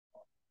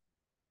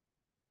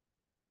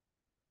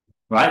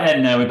Right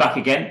then, we're back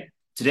again.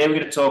 Today we're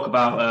going to talk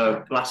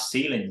about glass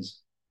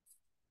ceilings.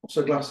 What's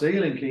a glass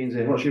ceiling, Keens?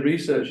 What's your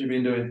research you've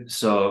been doing?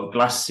 So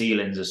glass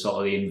ceilings are sort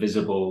of the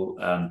invisible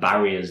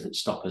barriers that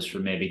stop us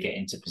from maybe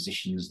getting to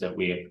positions that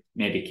we're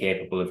maybe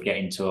capable of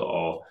getting to,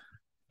 or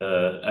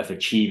of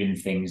achieving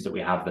things that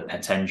we have the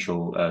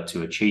potential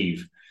to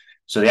achieve.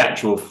 So the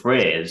actual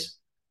phrase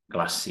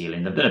glass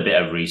ceiling, I've done a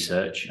bit of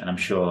research, and I'm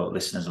sure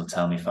listeners will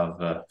tell me if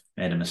I've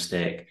made a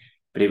mistake,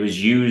 but it was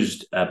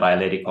used by a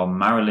lady called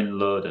Marilyn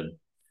Loden.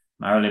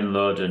 Marilyn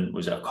Loden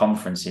was at a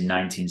conference in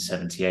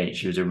 1978.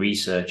 She was a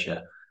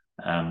researcher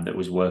that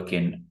was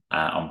working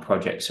on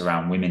projects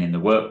around women in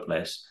the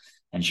workplace,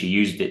 and she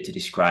used it to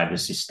describe the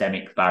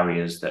systemic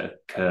barriers that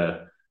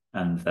occur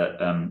and that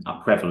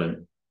are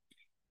prevalent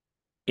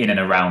in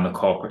and around the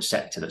corporate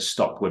sector that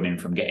stop women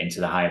from getting to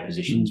the higher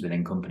positions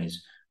within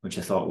companies, which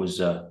I thought was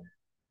sort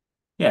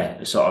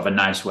of a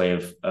nice way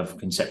of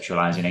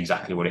conceptualizing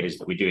exactly what it is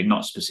that we're doing,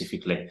 not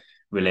specifically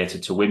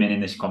related to women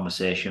in this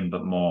conversation,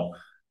 but more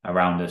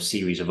around a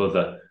series of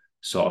other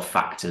sort of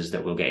factors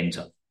that we'll get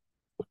into.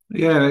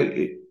 Yeah,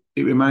 it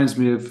reminds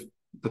me of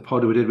the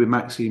pod we did with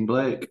Maxine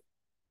Blake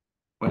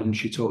when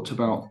she talked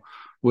about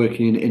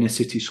working in inner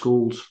city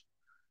schools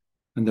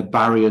and the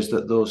barriers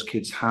that those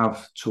kids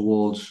have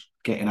towards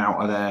getting out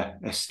of their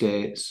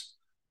estates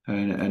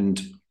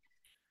and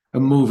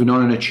moving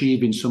on and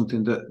achieving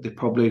something that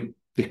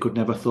they could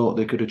never thought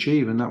they could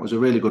achieve. And that was a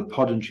really good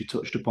pod, and she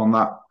touched upon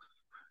that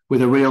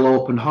with a real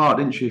open heart,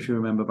 didn't she, if you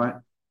remember back?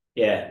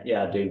 Yeah,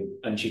 I do.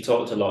 And she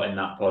talked a lot in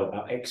that pod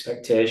about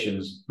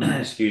expectations,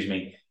 excuse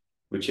me,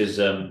 which is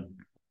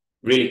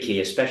really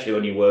key, especially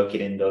when you're working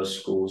in those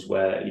schools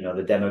where, you know,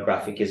 the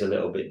demographic is a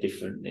little bit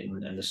different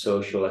and the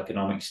social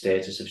economic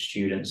status of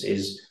students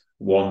is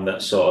one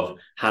that sort of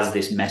has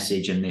this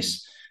message and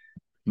this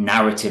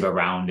narrative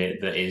around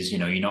it that is, you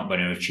know, you're not going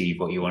to achieve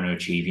what you want to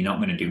achieve. You're not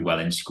going to do well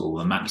in school.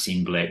 And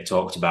Maxine Blake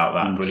talked about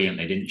that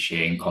brilliantly, didn't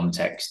she, in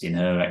context in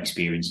her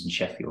experience in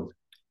Sheffield.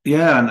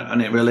 Yeah,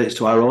 and it relates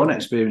to our own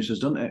experiences,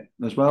 doesn't it,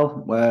 as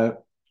well, where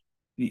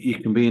you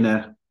can be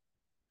in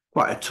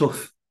quite a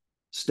tough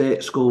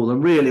state school.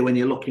 And really, when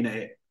you're looking at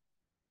it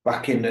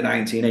back in the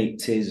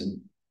 1980s and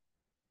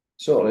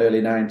sort of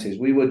early 90s,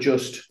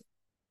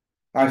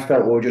 I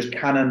felt we were just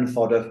cannon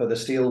fodder for the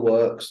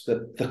steelworks,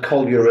 the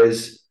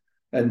collieries,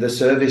 and the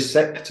service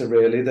sector,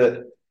 really,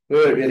 that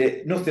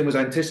really nothing was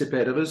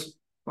anticipated of us.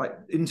 Like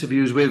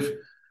interviews with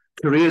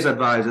careers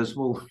advisors,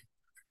 well,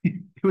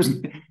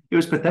 it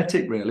was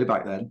pathetic, really,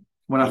 back then.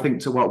 When I think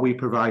to what we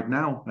provide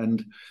now,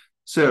 and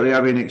certainly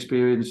having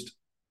experienced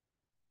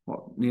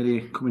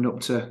nearly coming up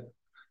to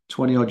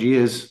 20 odd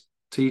years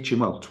teaching,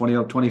 well, 20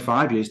 or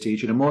 25 years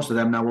teaching, and most of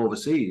them now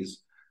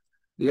overseas.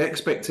 The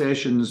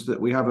expectations that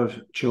we have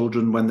of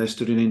children when they're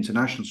studying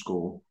international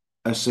school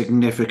are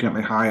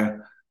significantly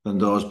higher than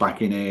those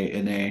back in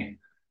a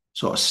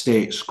sort of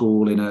state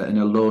school in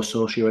a low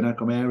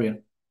socio-economic area.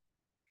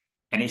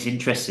 And it's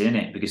interesting, isn't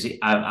it? Because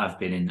I've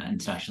been in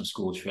international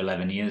schools for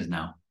 11 years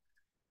now.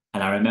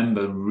 And I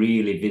remember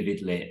really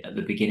vividly at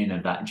the beginning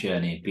of that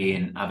journey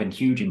having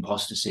huge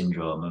imposter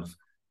syndrome of,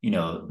 you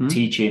know,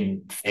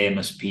 teaching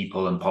famous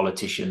people and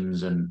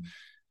politicians and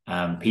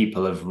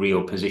people of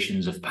real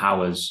positions of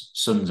powers,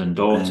 sons and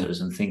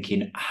daughters, and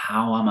thinking,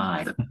 how am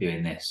I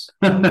doing this?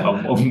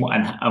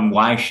 and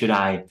why should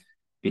I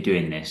be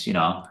doing this? You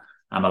know,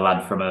 I'm a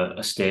lad from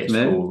a state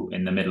school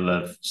in the middle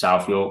of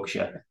South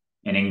Yorkshire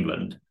in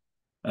England.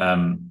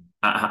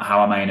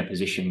 How am I in a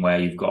position where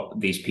you've got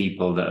these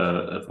people that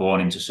are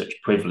born into such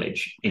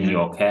privilege in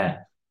your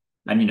care?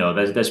 And, you know,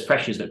 there's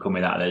pressures that come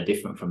with that are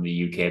different from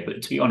the UK.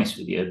 But to be honest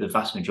with you, the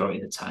vast majority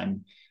of the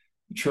time,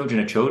 children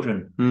are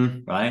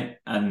children, right?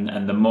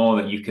 And the more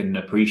that you can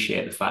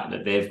appreciate the fact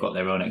that they've got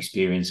their own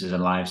experiences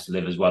and lives to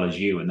live as well as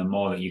you, and the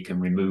more that you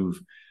can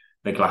remove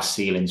the glass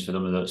ceilings for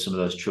some of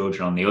those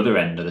children on the other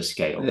end of the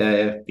scale,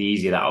 the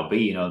easier that'll be.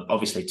 You know,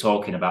 obviously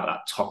talking about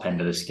that top end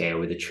of the scale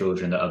with the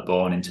children that are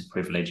born into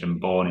privilege and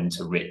born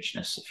into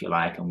richness, if you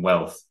like, and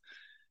wealth.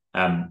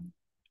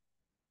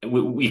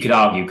 We could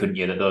argue, couldn't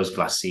you, that those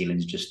glass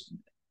ceilings just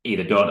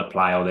either don't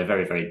apply or they're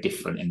very, very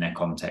different in their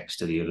context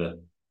to the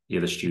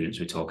other students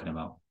we're talking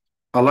about.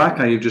 I like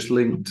how you've just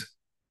linked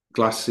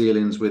glass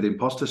ceilings with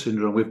imposter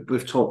syndrome.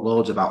 We've talked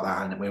loads about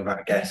that, and we've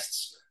had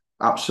guests,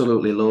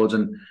 absolutely loads.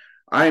 And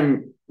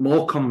I'm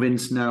more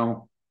convinced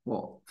now,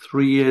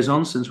 3 years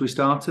on since we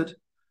started,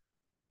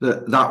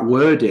 that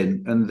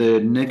wording and the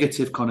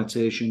negative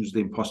connotations of the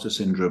imposter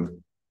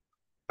syndrome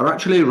are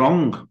actually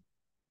wrong.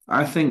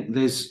 I think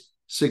there's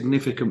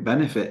significant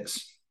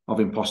benefits of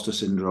imposter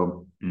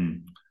syndrome.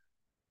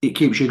 It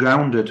keeps you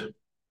grounded,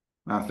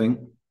 I think.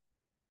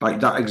 Like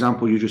that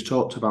example you just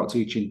talked about,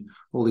 teaching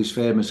all these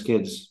famous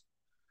kids.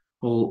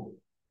 Well,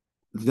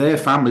 their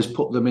families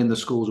put them in the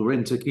schools we're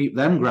in to keep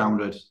them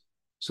grounded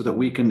so that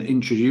we can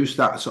introduce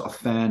that sort of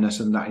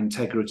fairness and that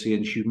integrity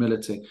and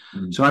humility.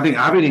 So I think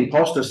having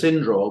imposter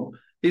syndrome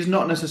is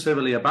not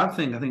necessarily a bad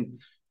thing. I think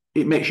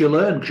it makes you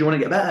learn because you want to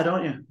get better,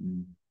 don't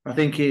you? I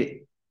think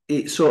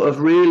it sort of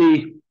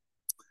really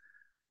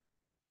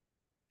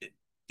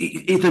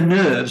the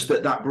nerves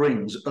that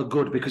brings are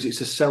good because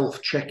it's a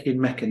self-checking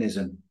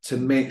mechanism to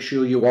make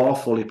sure you are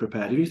fully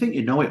prepared. If you think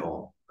you know it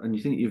all and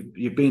you think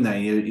you've been there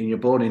and you're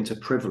born into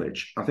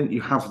privilege, I think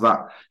you have that.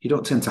 You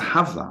don't tend to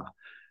have that.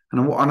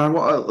 And what other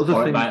Or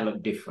things? it might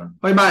look different.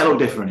 It might look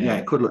different. Yeah,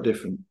 it could look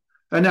different.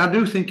 And I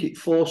do think it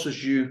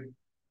forces you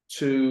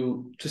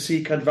to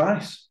seek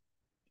advice.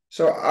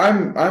 So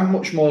I'm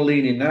much more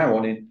leaning now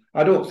on it.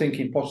 I don't think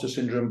imposter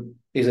syndrome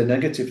is a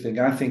negative thing.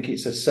 I think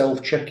it's a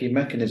self-checking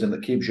mechanism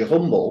that keeps you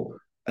humble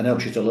and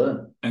helps you to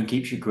learn. And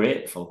keeps you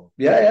grateful.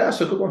 Yeah, that's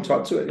a good one to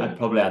add to it. Yeah. I'd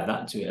probably add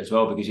that to it as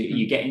well, because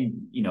you're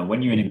getting,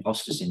 when you're in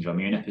imposter syndrome,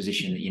 you're in a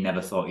position that you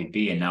never thought you'd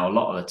be in. Now, a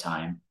lot of the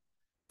time,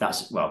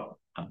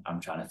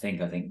 I'm trying to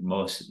think. I think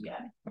most,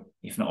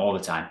 if not all the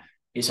time,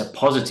 it's a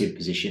positive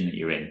position that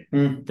you're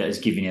in that has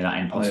given you that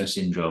imposter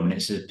syndrome. And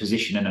it's a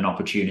position and an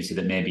opportunity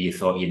that maybe you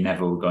thought you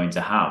never were going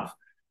to have,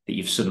 that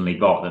you've suddenly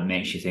got, that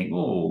makes you think,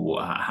 oh,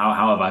 how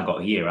have I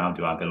got here? How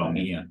do I belong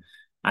here?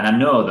 And I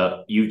know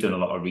that you've done a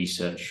lot of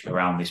research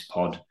around this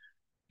pod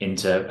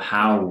into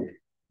how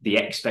the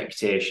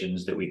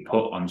expectations that we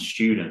put on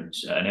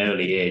students at an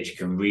early age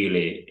can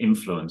really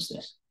influence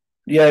this.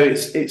 Yeah,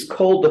 it's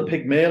called the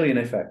Pygmalion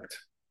effect.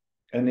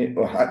 And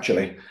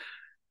actually,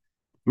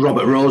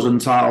 Robert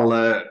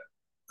Rosenthal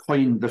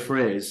coined the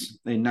phrase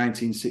in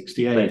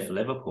 1968. He played for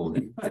Liverpool.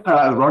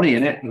 Ronnie,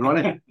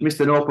 Ronnie missed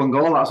an open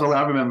goal. That's all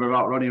I remember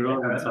about Ronnie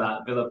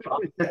Rosenthal.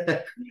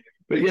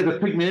 But yeah, the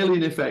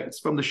Pygmalion effect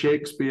from the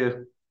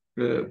Shakespeare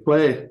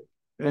play.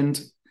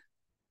 And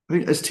I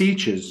think as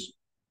teachers,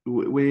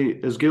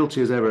 we as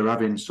guilty as ever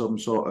having some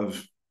sort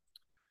of,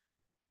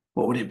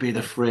 what would it be,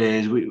 the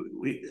phrase?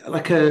 We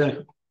like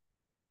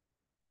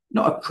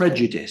not a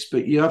prejudice,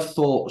 but you have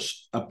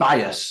thoughts, a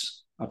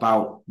bias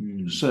about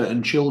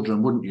certain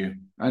children, wouldn't you?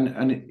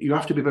 And you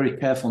have to be very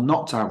careful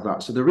not to have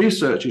that. So the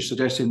research is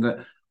suggesting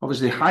that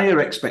obviously higher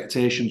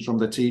expectations from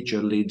the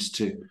teacher leads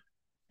to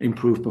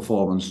improved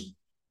performance.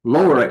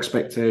 Lower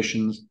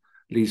expectations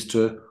leads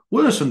to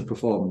worsened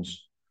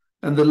performance.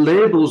 And the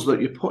labels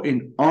that you're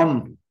putting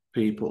on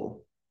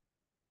people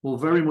will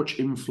very much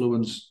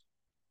influence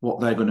what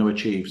they're going to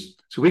achieve.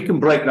 So we can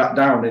break that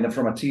down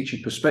from a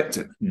teaching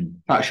perspective.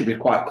 That should be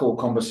quite a cool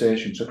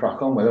conversation to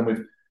crack on with.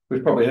 And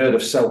we've probably heard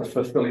of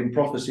self-fulfilling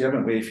prophecy,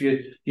 haven't we? If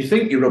you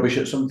think you're rubbish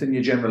at something,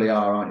 you generally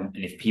are, aren't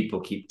you? And if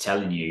people keep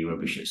telling you you're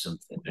rubbish at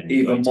something, then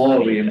even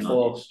more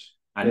reinforced.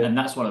 And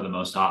that's one of the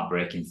most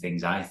heartbreaking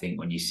things, I think,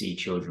 when you see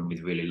children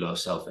with really low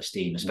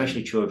self-esteem,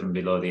 especially children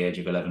below the age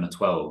of 11 or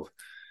 12,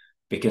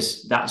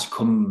 because that's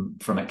come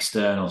from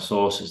external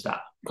sources. That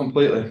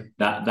completely.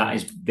 That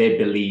is, they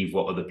believe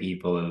what other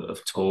people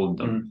have told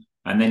them.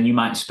 And then you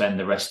might spend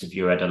the rest of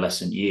your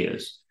adolescent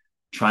years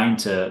trying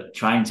to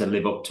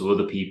live up to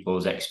other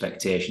people's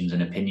expectations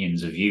and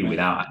opinions of you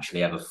without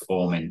actually ever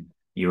forming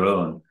your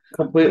own.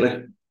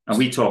 Completely. And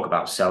we talk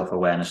about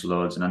self-awareness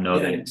loads, and I know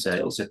that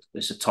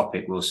it's a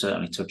topic we'll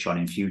certainly touch on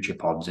in future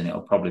pods, and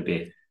it'll probably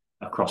be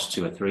across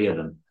 2 or 3 of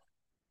them.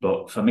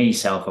 But for me,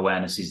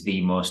 self-awareness is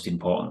the most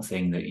important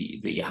thing that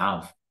you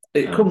have.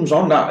 It comes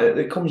on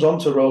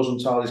to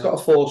Rosenthal. He's got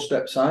a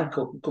 4-step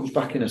cycle. It comes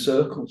back in a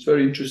circle. It's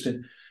very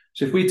interesting.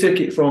 So if we take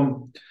it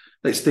from,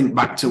 let's think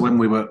back to when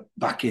we were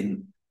back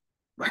in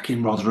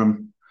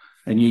Rotherham,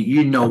 and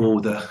you know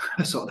all the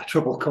sort of the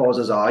trouble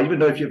causers are, even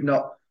though if you've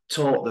not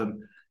taught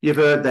them, you've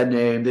heard their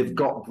name, they've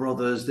got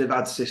brothers, they've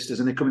had sisters,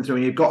 and they're coming through,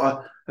 and you've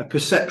got a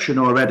perception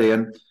already.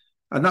 And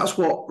that's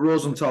what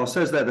Rosenthal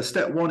says there. The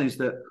step 1 is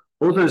that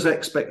others'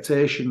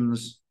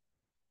 expectations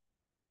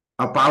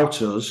about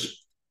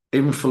us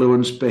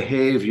influence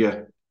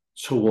behaviour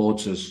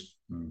towards us,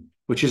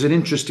 which is an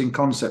interesting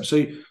concept.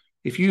 So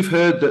if you've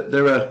heard that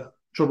they're a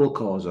trouble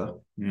causer,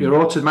 you're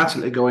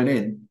automatically going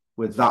in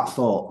with that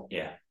thought.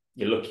 Yeah,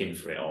 you're looking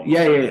for it almost.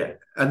 Yeah.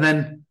 And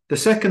then the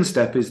second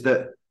step is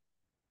that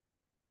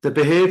their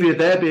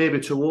behaviour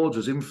towards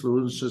us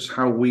influences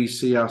how we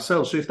see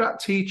ourselves. So if that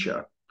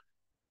teacher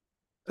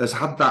has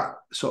had that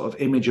sort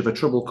of image of a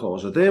trouble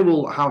causer, they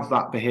will have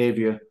that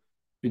behaviour,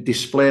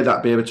 display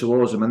that behaviour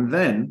towards them, and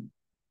then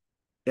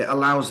it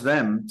allows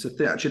them to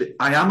think, actually,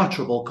 I am a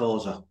trouble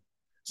causer.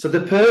 So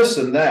the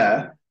person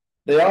there,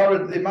 they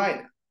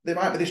might be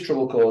this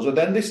trouble causer,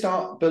 then they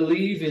start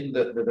believing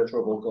that they're the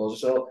trouble causer,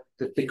 so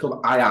they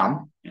become I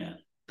am. Yeah.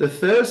 The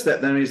third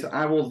step then is that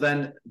I will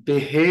then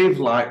behave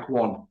like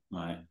one.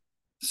 Right.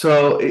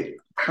 So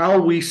how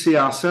we see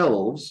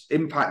ourselves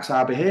impacts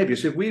our behaviour.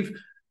 So if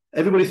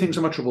everybody thinks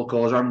I'm a trouble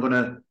causer,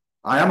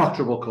 I am a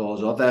trouble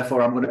causer,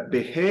 therefore I'm going to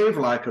behave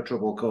like a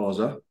trouble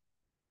causer.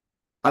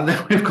 And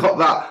then we've got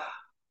that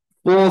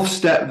 4th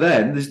step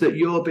then, is that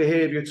your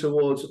behaviour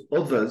towards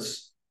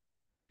others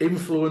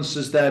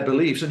influences their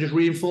beliefs and just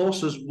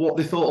reinforces what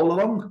they thought all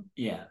along.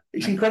 Yeah.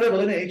 It's incredible,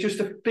 isn't it? It's just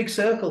a big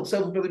circle,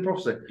 self-fulfilling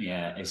prophecy.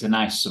 Yeah, it's a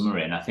nice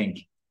summary, and I think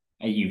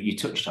you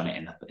touched on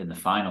it in the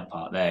final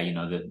part there.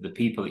 The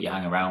people that you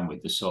hang around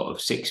with, the sort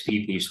of 6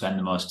 people you spend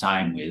the most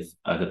time with,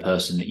 are the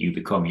person that you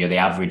become. You're the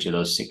average of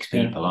those 6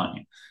 people, aren't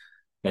you?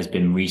 There's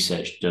been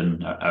research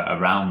done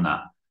around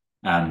that,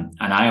 and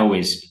I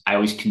always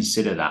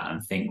consider that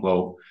and think,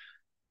 well,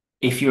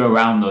 if you're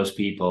around those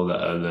people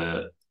that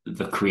are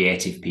the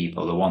creative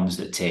people, the ones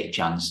that take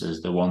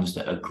chances, the ones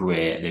that are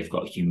great, they've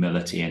got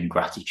humility and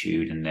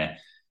gratitude, and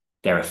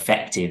they're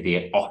effective,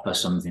 they offer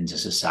something to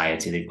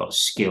society, they've got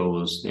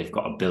skills, they've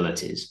got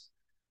abilities,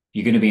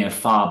 you're going to be in a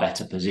far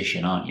better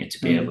position, aren't you, to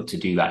be able to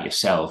do that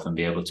yourself and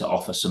be able to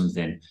offer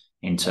something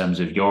in terms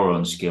of your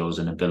own skills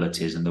and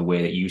abilities and the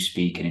way that you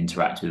speak and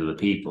interact with other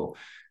people,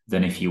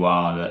 than if you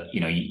are that,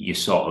 you're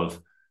sort of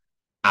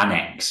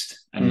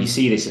annexed. And you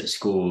see this at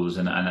schools,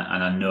 and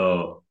I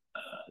know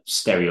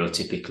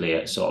stereotypically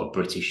at sort of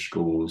British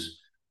schools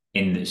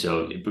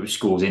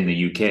schools in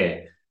the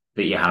UK,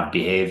 that you have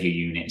behaviour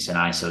units and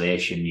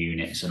isolation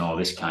units and all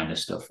this kind of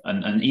stuff,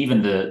 and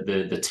even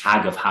the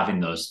tag of having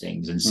those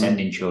things and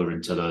sending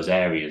children to those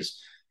areas.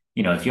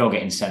 If you're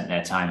getting sent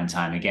there time and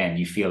time again,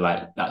 you feel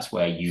like that's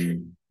where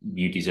you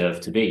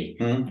deserve to be,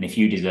 and if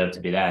you deserve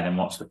to be there, then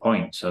what's the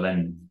point? So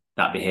then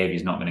that behaviour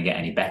is not going to get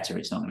any better.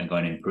 It's not going to go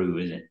and improve,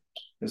 is it?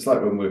 It's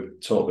like when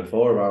we've talked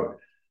before about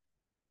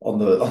on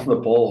the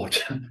board,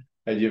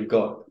 and you've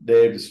got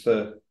names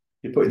for,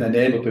 you're putting their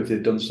name up if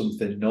they've done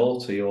something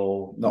naughty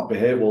or not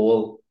behaviour.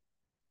 Well,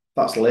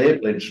 that's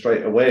labelling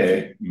straight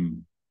away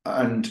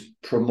and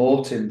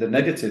promoting the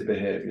negative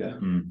behaviour,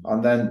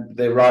 and then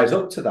they rise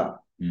up to that.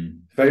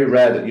 Very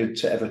rare that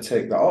you'd ever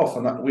take that off,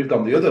 and we've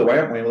gone the other way,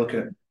 haven't we?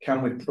 Looking at,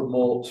 can we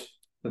promote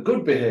the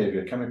good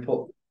behaviour? Can we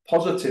put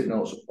positive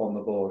notes up on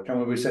the board? Can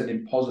we be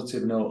sending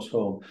positive notes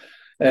home?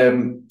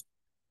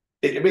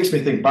 It makes me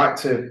think back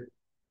to,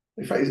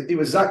 in fact, it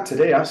was Zach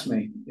today asked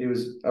me. He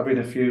was having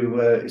a few,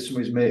 some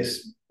of his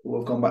mates who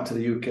have gone back to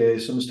the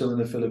UK, some are still in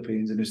the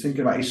Philippines, and he was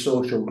thinking about his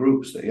social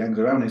groups that he hangs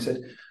around. He said,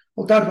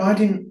 well, Dad, why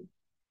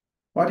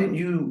didn't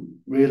you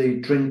really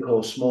drink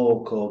or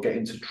smoke or get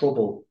into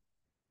trouble?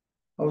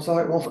 I was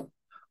like, well,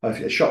 a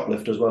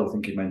shoplift as well, I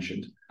think he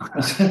mentioned.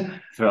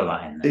 Throw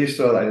that in there. He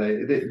throw that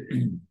in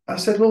there. I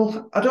said,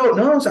 well, I don't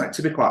know, Zach,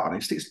 to be quite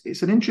honest.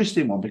 It's an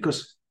interesting one,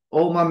 because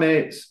all my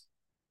mates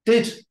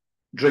did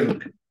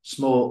drink,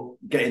 smoke,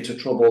 get into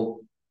trouble,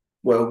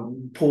 were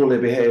poorly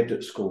behaved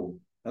at school.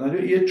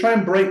 And you try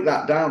and break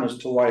that down as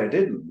to why I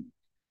didn't.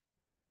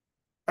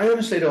 I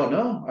honestly don't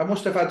know. I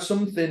must have had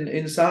something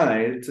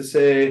inside to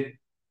say,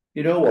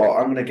 you know what,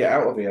 I'm going to get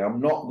out of here. I'm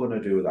not going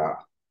to do that.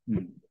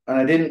 And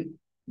I didn't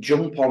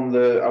jump on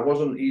I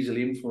wasn't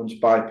easily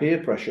influenced by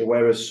peer pressure,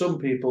 whereas some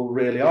people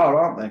really are,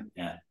 aren't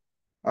they? Yeah.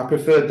 I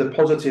preferred the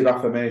positive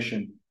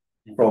affirmation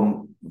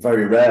from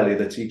very rarely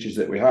the teachers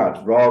that we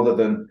had, rather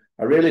than,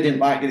 I really didn't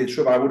like getting in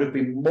trouble. I would have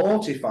been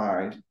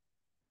mortified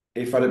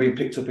if I'd have been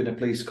picked up in a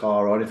police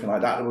car or anything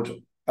like that.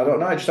 I don't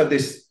know. I just had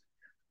this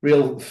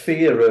real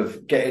fear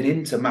of getting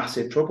into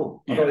massive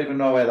trouble. I don't even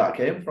know where that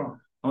came from.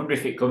 I wonder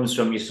if it comes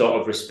from your sort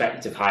of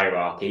respect of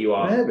hierarchy. You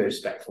are a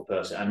respectful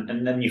person,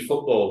 and then your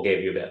football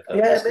gave you a bit of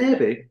purpose.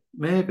 Yeah,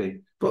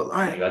 maybe. But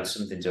you had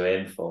something to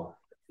aim for.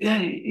 Yeah,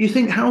 you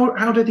think,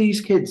 how do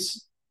these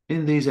kids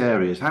in these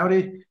areas,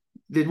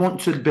 they want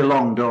to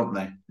belong, don't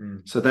they?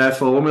 So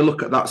therefore, when we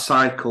look at that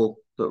cycle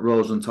that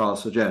Rosenthal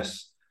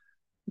suggests,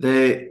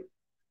 they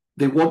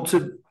want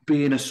to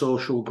be in a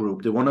social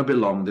group, they want to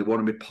belong, they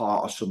want to be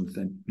part of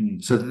something.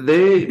 So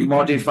they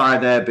modify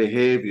their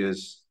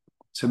behaviours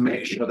to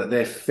make sure that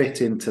they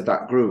fit into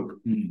that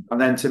group. And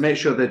then to make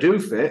sure they do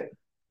fit,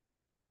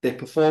 they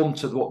perform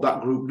to what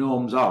that group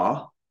norms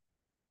are,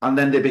 and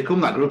then they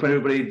become that group, and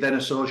everybody then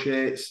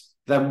associates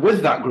them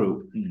with that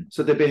group.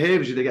 So the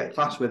behaviours they get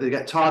classed with, they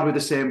get tarred with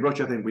the same brush,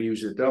 I think we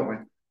use it, don't we?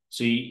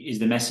 So is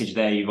the message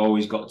there, you've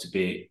always got to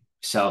be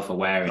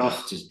self-aware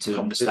enough to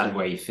understand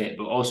where you fit,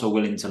 but also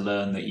willing to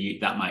learn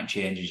that might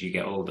change as you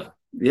get older?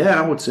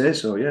 Yeah, I would say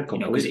so. Yeah,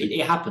 because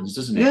it happens,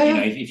 doesn't it? Yeah.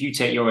 If you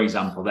take your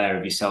example there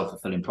of your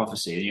self-fulfilling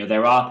prophecy,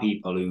 there are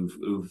people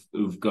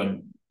who've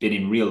been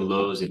in real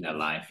lows in their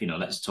life.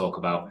 Let's talk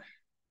about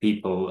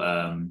people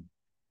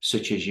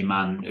such as your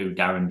man who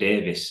Darren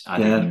Davis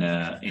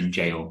had in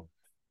jail.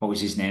 What was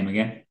his name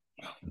again?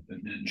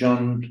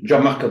 John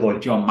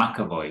McAvoy. John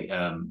McAvoy.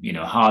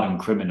 Hardened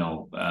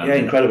criminal.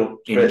 Incredible.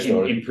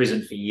 In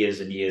prison for years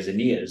and years and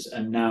years,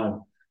 and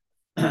now,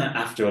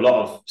 after a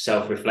lot of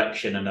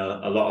self-reflection and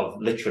a lot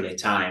of literally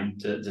time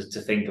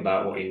to think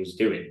about what he was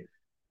doing,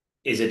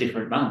 is a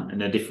different man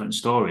and a different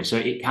story. So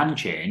it can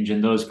change,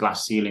 and those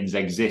glass ceilings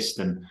exist.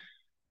 And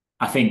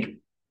I think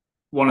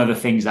one of the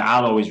things that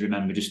I'll always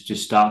remember, just to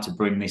start to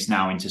bring this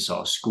now into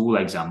sort of school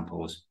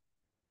examples,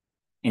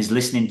 is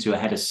listening to a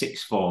head of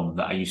sixth form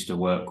that I used to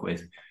work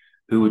with,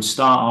 who would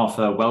start off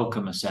a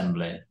welcome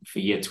assembly for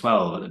year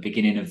 12 at the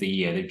beginning of the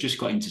year. They've just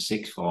got into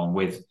sixth form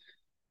with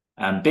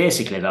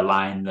basically the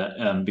line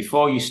that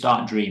before you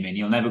start dreaming,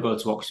 you'll never go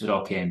to Oxford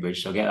or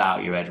Cambridge, so get that out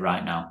of your head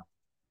right now.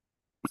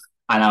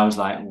 And I was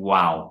like,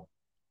 wow.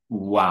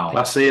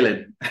 Glass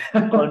ceiling.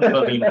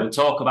 Unbelievable.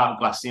 Talk about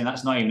glass ceiling.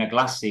 That's not even a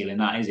glass ceiling,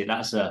 that is it?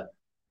 That's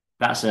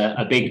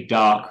a big,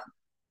 dark,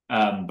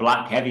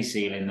 black, heavy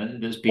ceiling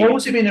that's being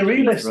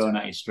thrown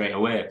at you straight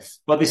away.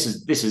 But this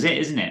is it,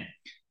 isn't it?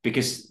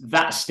 Because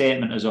that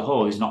statement as a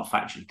whole is not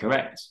factually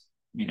correct.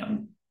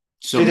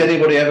 Did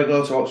anybody ever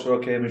go to Oxford or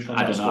Cambridge from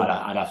I that don't know. school?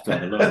 I'd have to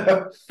have a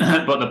look.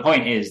 But the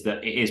point is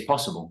that it is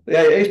possible.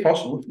 Yeah, it is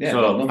possible. Yeah,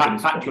 So well,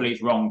 factually,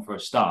 it's wrong for a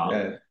start.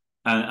 Yeah.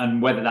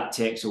 And whether that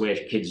takes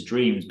away kids'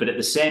 dreams. But at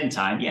the same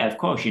time, yeah, of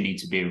course, you need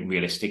to be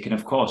realistic. And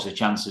of course, the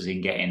chances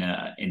in getting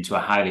into a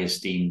highly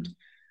esteemed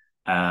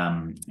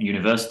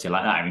university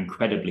like that are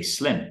incredibly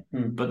slim.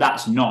 But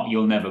that's not,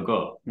 you'll never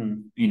go,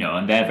 you know,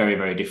 and they're very,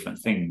 very different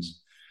things.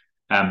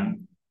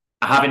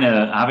 Having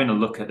a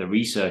look at the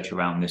research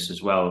around this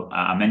as well,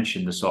 I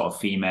mentioned the sort of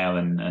female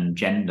and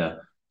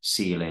gender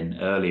ceiling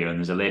earlier, and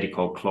there's a lady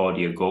called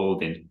Claudia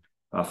Goldin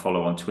who I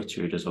follow on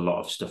Twitter who does a lot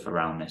of stuff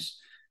around this,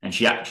 and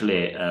she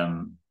actually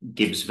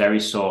gives very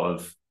sort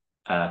of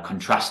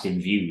contrasting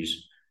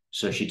views.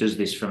 So she does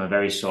this from a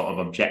very sort of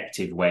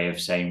objective way of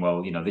saying,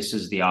 well, you know, this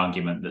is the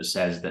argument that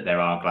says that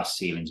there are glass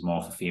ceilings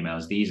more for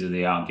females. These are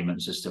the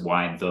arguments as to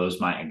why those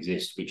might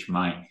exist, which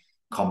might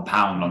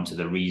compound onto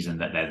the reason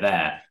that they're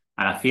there.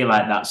 And I feel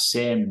like that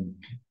same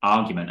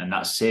argument and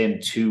that same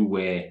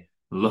two-way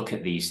look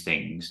at these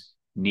things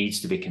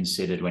needs to be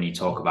considered when you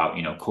talk about,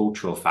 you know,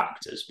 cultural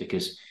factors,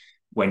 because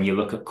when you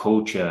look at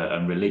culture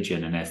and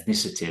religion and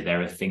ethnicity,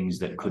 there are things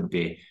that could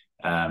be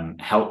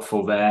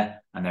helpful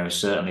there, and there are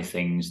certainly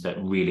things that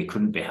really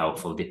couldn't be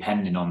helpful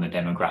depending on the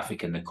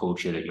demographic and the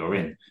culture that you're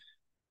in.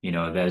 You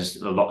know,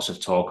 there's lots of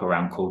talk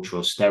around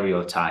cultural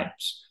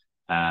stereotypes,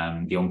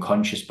 the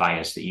unconscious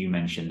bias that you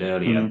mentioned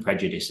earlier,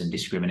 prejudice and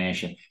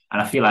discrimination.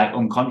 And I feel like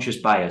unconscious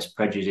bias,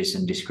 prejudice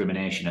and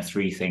discrimination are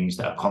three things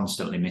that are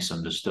constantly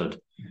misunderstood,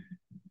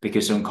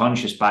 because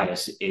unconscious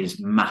bias is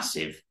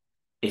massive.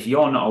 If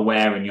you're not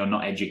aware and you're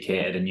not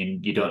educated and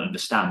you don't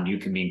understand, you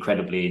can be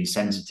incredibly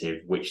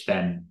insensitive, which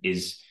then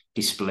is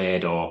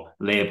displayed or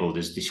labelled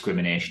as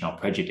discrimination or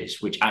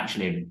prejudice, which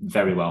actually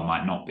very well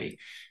might not be.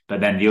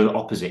 But then the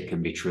opposite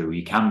can be true.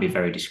 You can be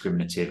very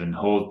discriminative and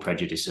hold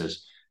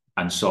prejudices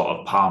and sort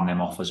of palm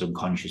them off as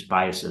unconscious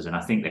biases. And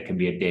I think there can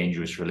be a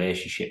dangerous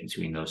relationship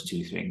between those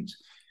two things.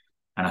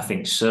 And I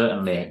think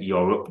certainly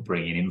your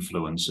upbringing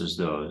influences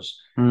those.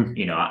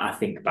 You know, I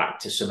think back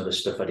to some of the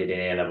stuff I did in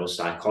A-level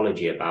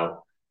psychology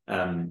about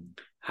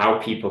how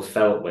people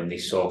felt when they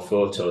saw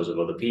photos of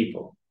other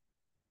people.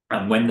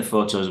 And when the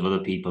photos of other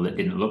people that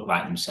didn't look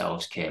like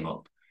themselves came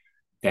up,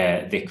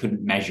 they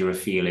couldn't measure a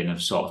feeling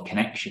of sort of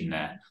connection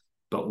there.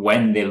 But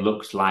when they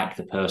looked like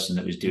the person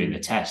that was doing the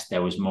test,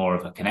 there was more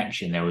of a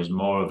connection. There was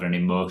more of an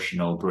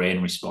emotional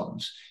brain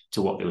response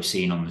to what they were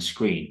seeing on the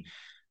screen.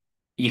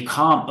 You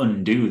can't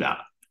undo that.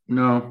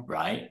 No.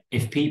 Right?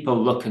 If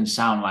people look and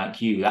sound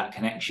like you, that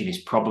connection is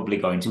probably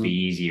going to be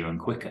easier and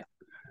quicker.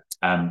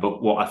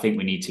 But what I think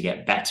we need to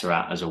get better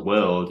at as a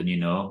world, and, you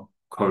know,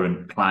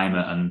 current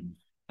climate and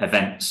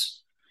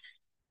events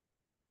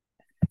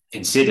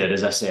considered,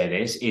 as I say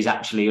this, is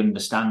actually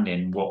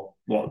understanding what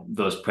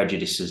those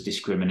prejudices,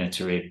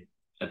 discriminatory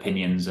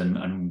opinions,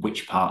 and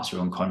which parts are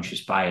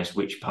unconscious bias,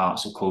 which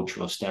parts are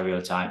cultural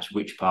stereotypes,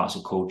 which parts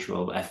are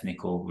cultural,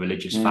 ethnical,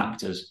 religious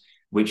factors,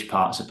 which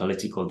parts are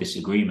political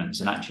disagreements,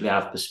 and actually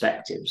have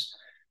perspectives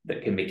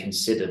that can be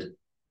considered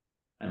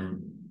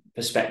and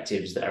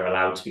perspectives that are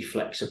allowed to be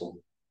flexible.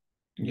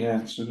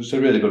 Yeah, so it's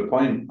a really good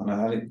point. And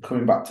I think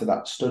coming back to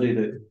that study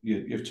that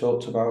you've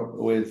talked about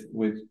with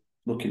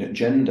looking at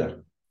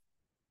gender,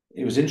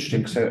 it was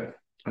interesting because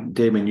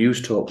Damon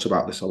Hughes talks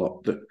about this a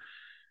lot, that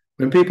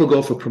when people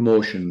go for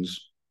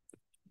promotions,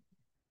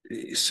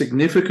 it's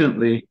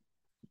significantly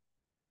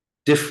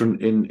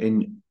different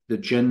in the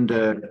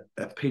gender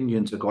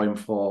opinions are going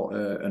for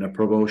a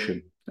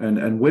promotion.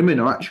 And women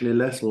are actually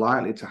less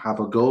likely to have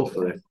a go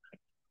for it.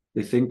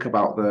 They think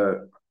about I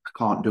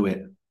can't do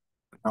it.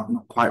 I'm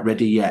not quite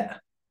ready yet.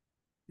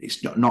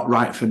 It's not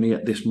right for me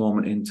at this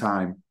moment in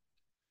time,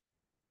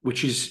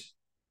 which is,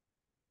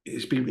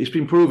 it's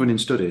been proven in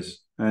studies.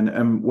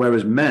 And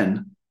whereas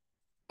men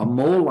are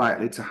more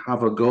likely to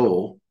have a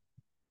goal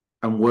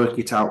and work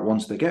it out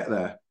once they get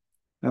there.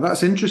 Now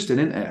that's interesting,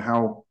 isn't it?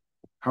 How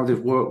they've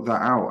worked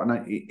that out.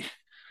 And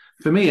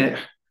for me,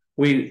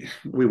 we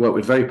work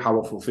with very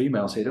powerful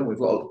females here, don't we?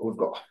 We've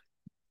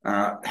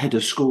got head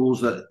of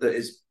schools that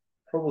is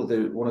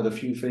probably one of the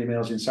few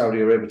females in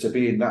Saudi Arabia to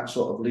be in that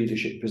sort of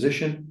leadership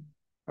position.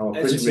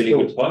 That's a really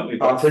good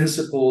point. Our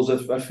principals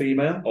are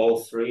female.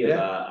 All three of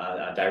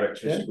our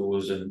director of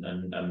schools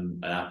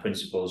and our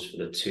principals for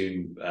the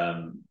two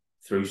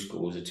through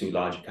schools, the two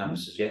larger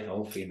campuses,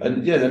 all female.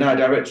 And then our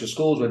director of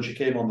schools, when she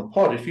came on the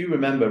pod, if you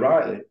remember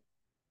rightly,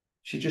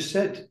 she just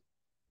said,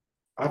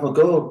 have a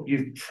go.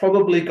 You've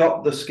probably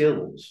got the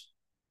skills.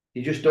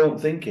 You just don't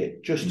think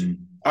it. Just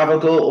have a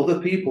go. Other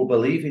people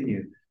believe in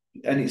you.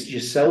 And it's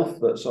yourself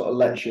that sort of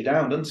lets you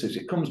down, doesn't it?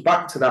 It comes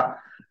back to that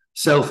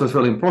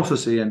self-fulfilling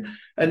prophecy, and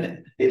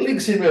it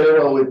links in really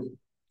well with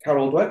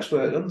Carol Dweck's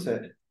work, doesn't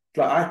it? It's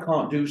like, I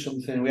can't do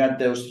something. We had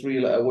those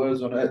 3-letter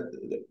words on it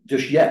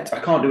just yet. I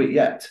can't do it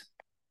yet.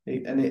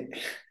 And it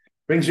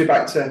brings me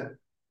back to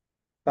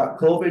that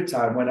COVID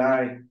time when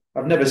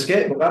I've never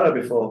skateboarded ladder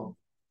before.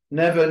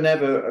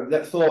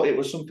 Never thought it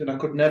was something I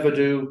could never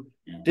do.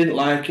 Didn't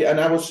like it. And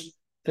I was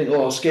think,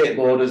 oh,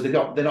 skateboarders,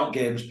 they're not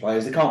games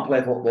players, they can't play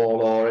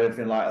football or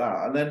anything like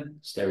that. And then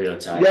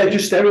Stereotypes. yeah,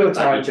 just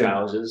stereotyping.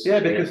 Trousers. Yeah,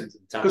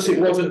 because it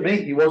wasn't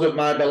me, it wasn't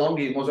my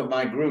belonging, it wasn't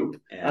my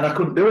group, and I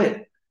couldn't do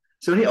it.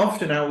 So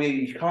often now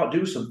you can't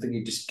do something,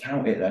 you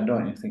discount it then,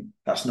 don't you? Think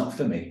that's not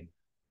for me.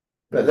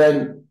 But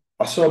then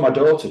I saw my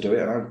daughter do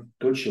it and how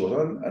good she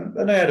was,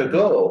 and I had a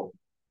go,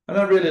 and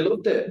I really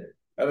loved it,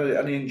 and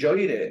I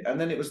enjoyed it.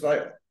 And then it was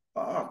like,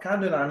 oh, I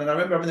can do that. And I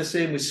remember having the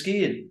same with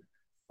skiing.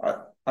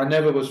 I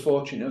never was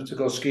fortunate enough to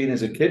go skiing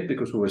as a kid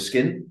because we were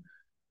skin.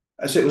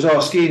 So it was,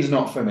 oh, skiing's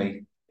not for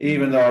me,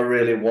 even though I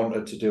really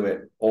wanted to do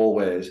it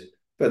always.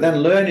 But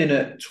then learning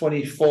at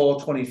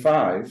 24,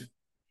 25,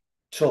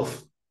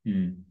 tough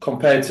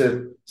compared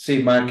to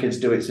seeing my kids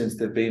do it since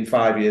they've been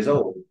 5 years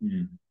old.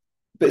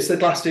 But it's the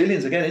glass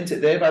ceilings again, isn't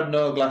it? They've had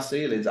no glass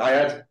ceilings. I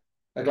had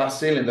a glass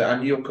ceiling that I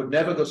knew I could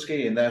never go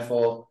skiing,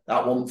 therefore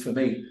that wasn't for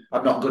me.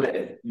 I'm not good at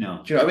it.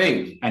 No. Do you know what I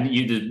mean?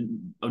 And there's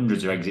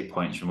hundreds of exit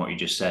points from what you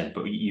just said,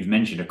 but you've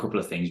mentioned a couple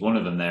of things. One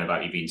of them there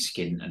about you being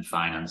skin and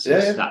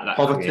finances. Yeah.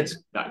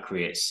 That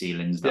creates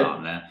ceilings that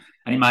aren't there.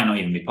 And it might not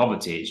even be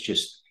poverty. It's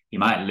just you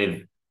might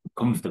live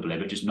comfortably,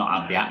 but just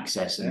not have the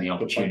access and the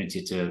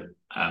opportunity to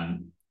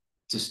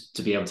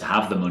be able to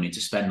have the money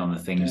to spend on the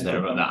things that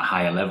are at that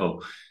higher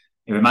level.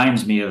 It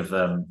reminds me of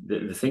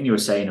the thing you were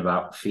saying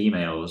about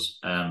females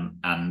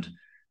and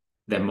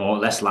they're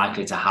less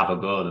likely to have a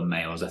go than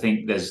males. I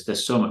think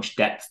there's so much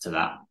depth to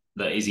that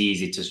is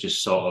easy to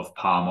just sort of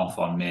palm off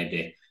on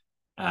maybe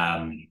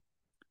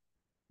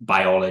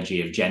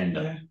biology of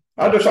gender.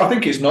 I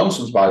think it's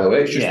nonsense, by the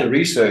way. It's just the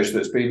research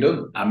that's been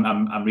done.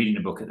 I'm reading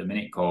a book at the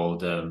minute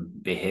called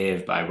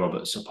Behave by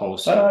Robert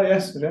Sapolsky. Oh,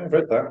 yes. Yeah, I've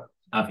read that.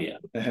 Have you?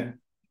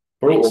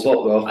 Brutal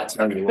book, though. I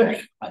tell you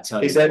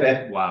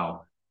what.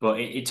 Wow. But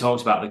it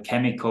talks about the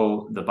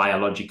chemical, the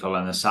biological,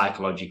 and the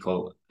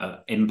psychological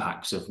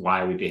impacts of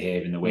why we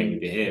behave in the way we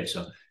behave.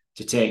 So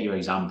to take your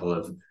example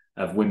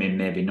of women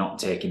maybe not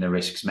taking the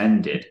risks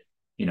men did,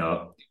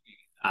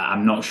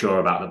 I'm not sure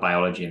about the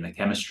biology and the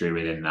chemistry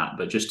within that,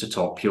 but just to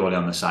talk purely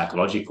on the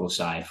psychological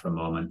side for a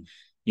moment,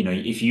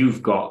 if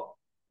you've got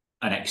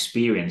an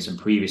experience and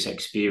previous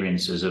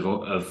experiences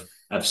of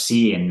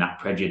seeing that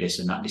prejudice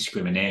and that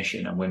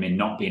discrimination and women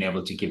not being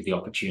able to give the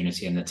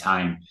opportunity and the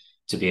time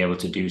to be able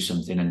to do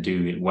something and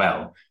do it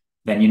well,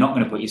 then you're not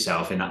going to put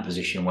yourself in that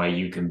position where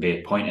you can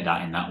be pointed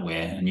at in that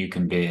way and you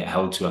can be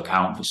held to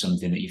account for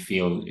something that you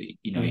feel,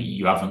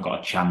 you haven't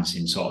got a chance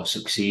in sort of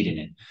succeeding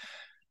in.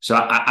 So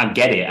I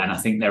get it. And I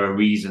think there are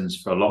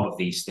reasons for a lot of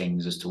these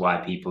things as to why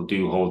people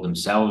do hold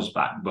themselves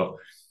back. But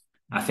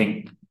I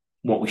think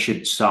what we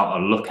should start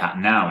to look at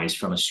now is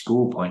from a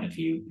school point of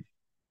view,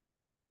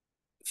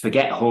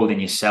 forget holding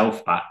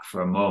yourself back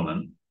for a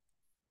moment.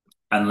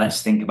 And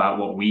let's think about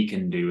what we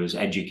can do as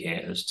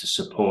educators to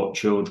support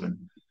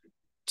children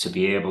to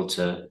be able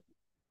to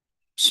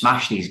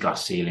smash these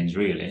glass ceilings,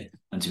 really,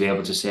 and to be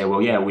able to say,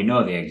 well, yeah, we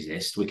know they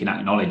exist, we can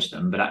acknowledge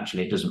them, but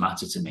actually it doesn't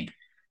matter to me.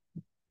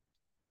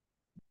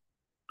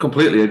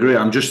 Completely agree.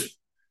 I'm just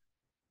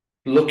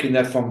looking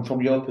there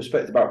from your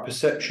perspective about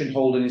perception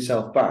holding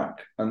yourself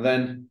back. And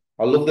then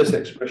I love this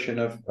expression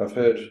I've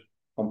heard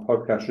on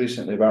podcasts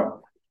recently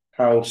about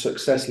how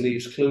success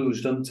leaves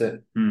clues, doesn't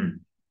it?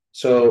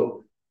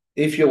 So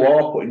if you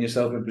are putting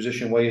yourself in a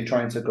position where you're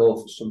trying to go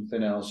for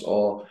something else,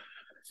 or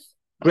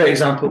great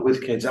example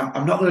with kids,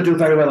 I'm not going to do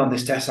very well on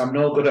this test, I'm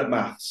no good at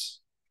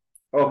maths.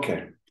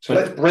 Okay, so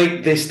let's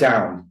break this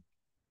down.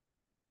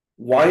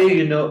 Why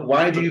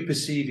do you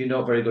perceive you're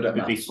not very good at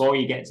maths? Before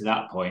you get to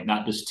that point,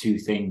 that does two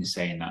things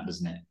saying that,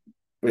 doesn't it?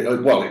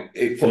 Well,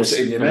 it puts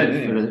it in your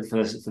head.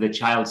 For the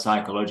child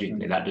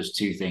psychologically, that does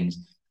two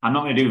things. I'm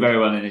not going to do very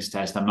well in this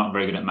test, I'm not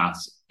very good at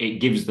maths. It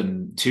gives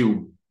them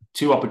two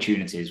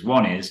opportunities.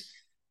 One is,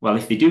 well,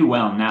 if they do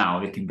well now,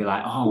 they can be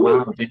like, oh,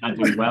 wow, didn't I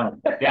do well?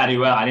 Yeah, I do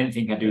well. I didn't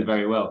think I'd do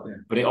very well. Yeah.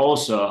 But it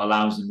also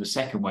allows them the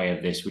second way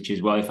of this, which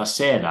is, well, if I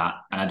say that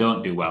and I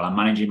don't do well, I'm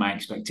managing my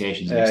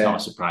expectations and it's not a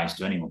surprise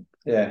to anyone.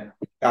 Yeah.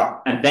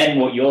 And then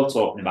what you're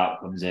talking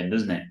about comes in,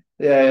 doesn't it?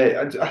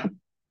 Yeah.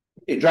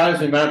 It drives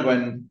me mad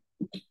when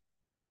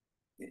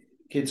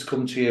kids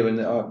come to you and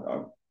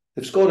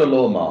they've scored a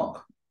low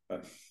mark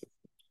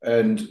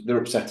and they're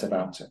upset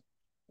about it.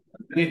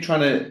 And you're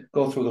trying to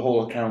go through the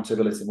whole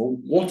accountability. Well,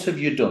 what have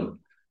you done?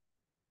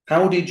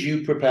 How did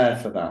you prepare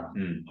for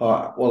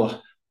that?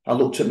 Well, I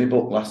looked at my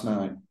book last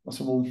night. I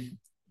said, well,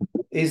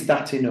 is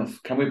that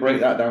enough? Can we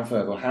break that down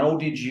further? How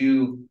did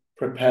you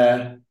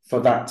prepare for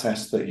that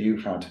test that you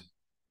had?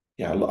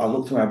 Yeah, I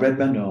looked I read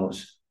my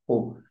notes.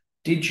 Well,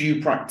 did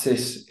you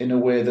practice in a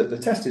way that the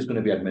test is going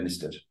to be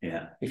administered?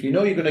 Yeah. If you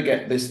know you're going to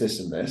get this, this,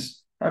 and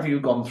this, have you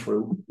gone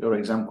through your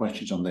exam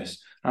questions on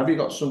this? Have you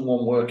got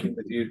someone working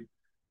with you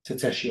to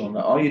test you on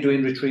that? Are you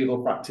doing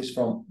retrieval practice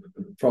from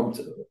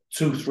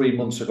 2-3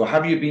 months ago?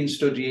 Have you been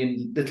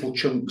studying little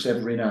chunks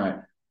every night?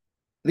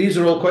 These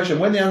are all questions.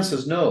 When the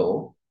answer's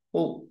no,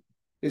 well,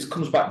 it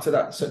comes back to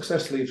that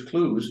success leaves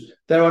clues.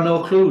 There are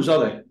no clues, are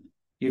there?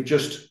 You've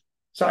just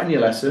sat in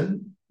your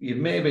lesson, you've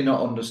maybe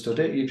not understood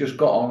it, you've just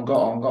got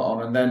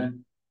on, and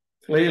then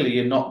clearly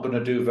you're not going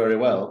to do very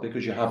well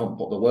because you haven't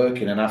put the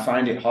work in. And I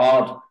find it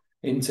hard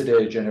in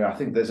today's generation. I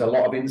think there's a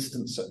lot of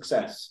instant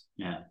success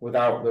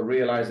without the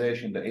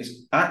realization that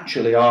it's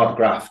actually hard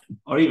graft.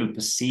 Or even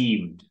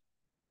perceived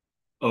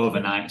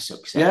overnight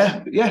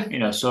success.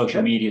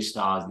 Social media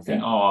stars, they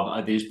think,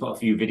 they just put a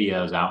few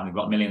videos out and they've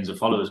got millions of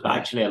followers. But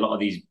actually, a lot of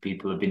these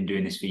people have been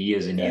doing this for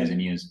years and years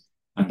and years.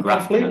 And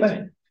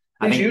completely.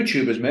 These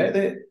YouTubers,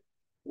 mate,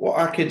 what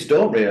our kids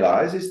don't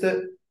realise is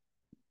that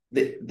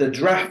the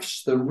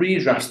drafts, the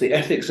redrafts, the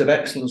ethics of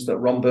excellence that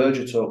Ron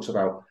Berger talks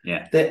about,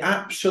 they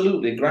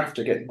absolutely graft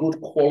to get good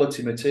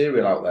quality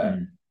material out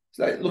there. It's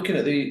like looking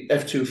at the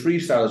F2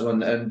 freestylers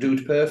and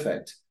Dude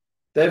Perfect.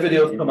 Their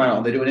videos come out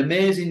and they're doing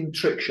amazing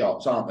trick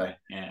shots, aren't they?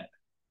 Yeah.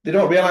 They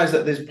don't realise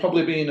that there's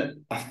probably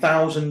been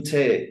 1,000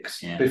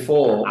 takes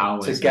before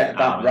to get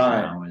that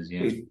right.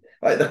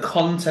 Like the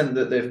content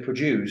that they've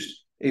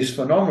produced is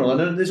phenomenal.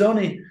 And there's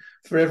only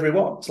for every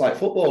it's like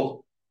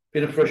football.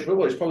 In a professional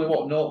football, it's probably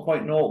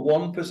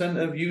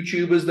 0.01% of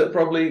YouTubers that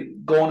probably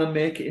go on and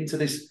make it into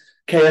this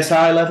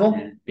KSI level.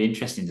 Yeah. Be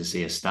interesting to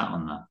see a stat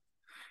on that.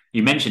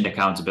 You mentioned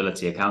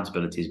accountability.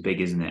 Accountability is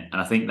big, isn't it?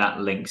 And I think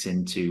that links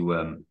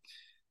into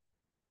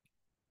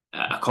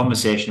a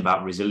conversation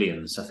about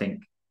resilience. I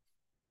think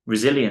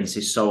resilience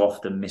is so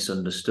often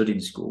misunderstood in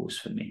schools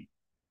for me.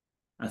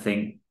 I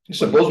think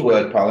it's a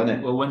buzzword, pal, isn't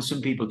it? Well, when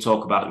some people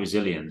talk about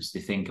resilience, they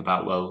think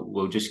about,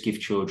 we'll just give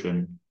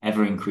children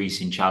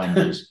ever-increasing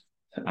challenges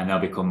and they'll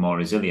become more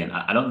resilient.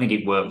 I don't think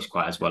it works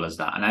quite as well as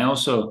that. And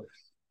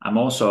I'm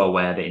also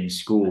aware that in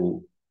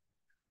school,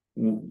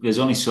 there's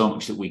only so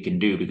much that we can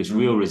do because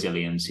real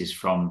resilience is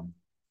from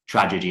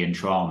tragedy and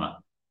trauma.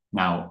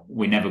 Now,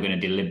 we're never going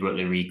to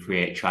deliberately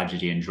recreate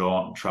tragedy and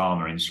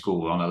trauma in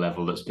school on a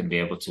level that's going to be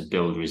able to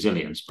build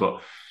resilience.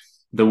 But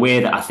the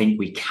way that I think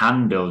we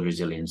can build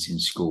resilience in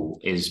school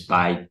is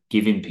by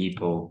giving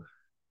people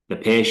the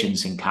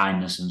patience and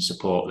kindness and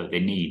support that they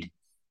need.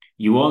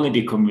 You only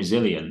become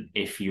resilient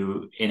if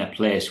you're in a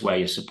place where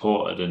you're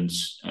supported and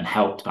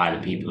helped by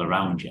the people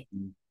around you.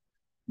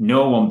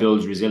 No one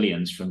builds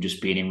resilience from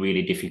just being in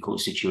really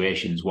difficult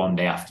situations one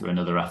day after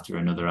another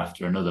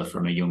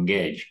from a young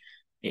age.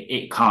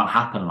 It can't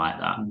happen like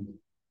that.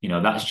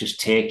 That's just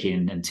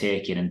taking from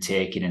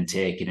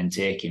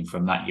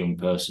that young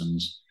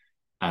person's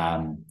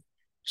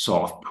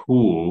sort of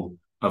pool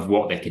of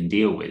what they can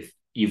deal with.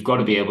 You've got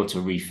to be able to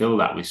refill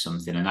that with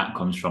something, and that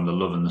comes from the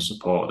love and the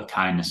support, the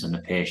kindness and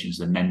the patience,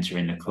 the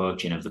mentoring, the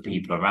coaching of the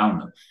people around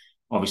them.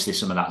 Obviously,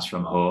 some of that's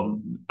from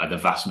home, the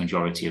vast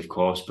majority, of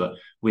course, but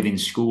within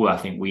school, I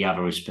think we have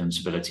a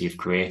responsibility of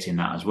creating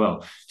that as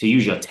well. To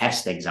use your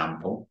test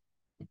example,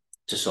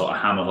 to sort of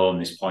hammer home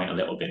this point a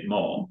little bit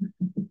more,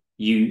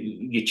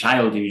 your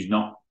child who's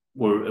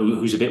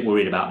a bit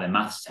worried about their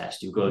maths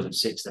test, who goes and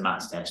sits the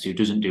maths test, who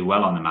doesn't do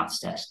well on the maths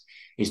test,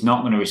 is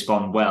not going to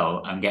respond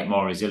well and get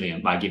more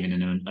resilient by giving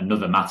them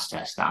another maths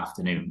test that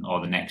afternoon or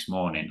the next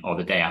morning or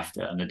the day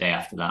after and the day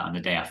after that and the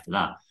day after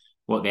that.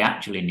 What they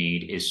actually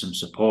need is some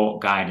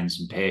support, guidance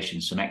and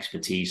patience, some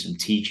expertise, some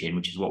teaching,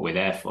 which is what we're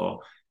there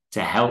for,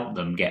 to help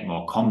them get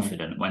more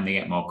confident. When they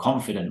get more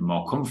confident and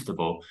more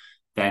comfortable,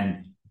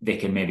 then they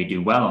can maybe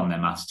do well on their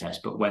maths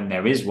test. But when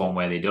there is one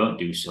where they don't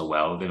do so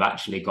well, they've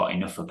actually got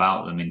enough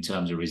about them in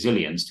terms of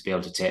resilience to be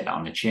able to take that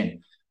on the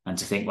chin and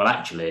to think, well,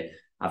 actually,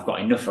 I've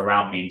got enough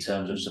around me in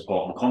terms of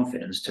support and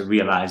confidence to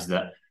realize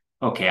that,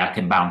 okay, I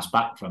can bounce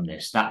back from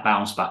this. That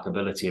bounce back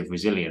ability of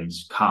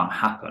resilience can't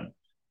happen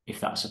if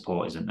that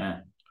support isn't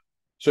there.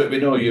 So it'd be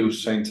no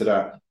use saying to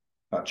that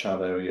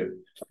child there, you're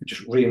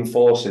just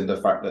reinforcing the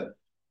fact that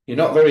you're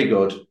not very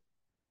good,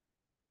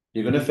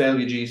 you're going to fail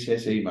your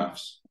GCSE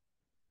maths,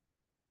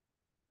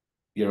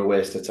 you're a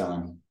waste of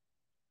time.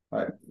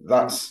 Right?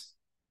 That's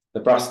the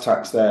brass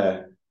tacks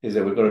there, is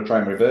that we've got to try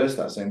and reverse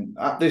that, saying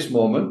at this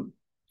moment,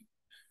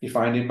 you're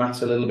finding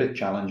maths a little bit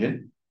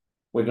challenging.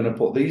 We're going to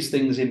put these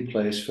things in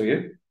place for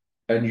you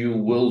and you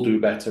will do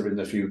better in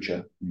the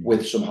future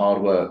with some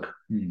hard work.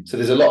 So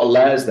there's a lot of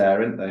layers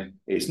there, isn't there?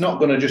 It's not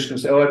going to just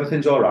say, oh,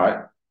 everything's all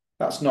right.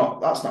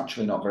 That's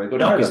actually not very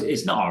good. No,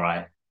 it's not all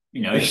right.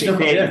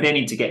 If they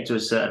need to get to a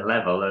certain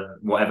level of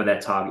whatever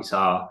their targets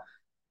are,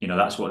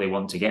 that's what they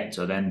want to get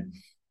to, then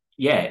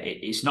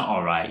it's not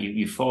all right.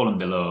 You've fallen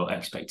below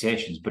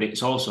expectations, but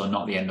it's also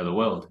not the end of the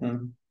world.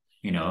 And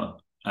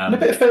a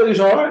bit of failure is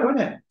all right, isn't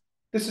it?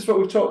 This is what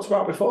we've talked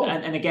about before.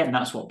 And again,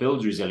 that's what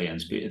builds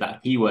resilience.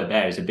 That key word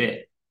there is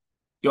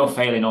you're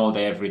failing all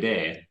day, every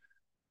day,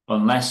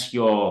 unless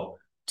you're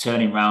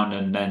turning around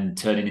and then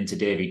turning into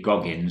David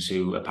Goggins,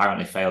 who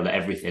apparently failed at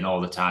everything all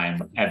the time,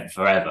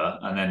 forever,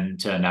 and then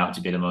turned out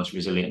to be the most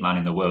resilient man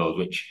in the world,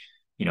 which,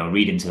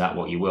 read into that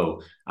what you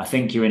will. I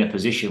think you're in a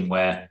position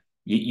where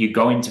you're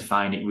going to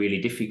find it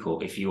really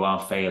difficult if you are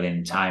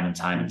failing time and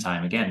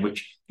time again,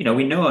 which,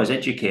 we know as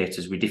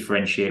educators, we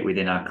differentiate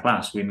within our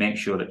class. We make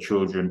sure that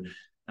children,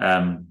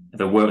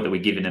 the work that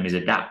we're giving them is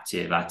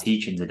adaptive, our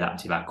teaching's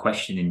adaptive, our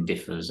questioning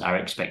differs, our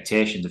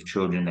expectations of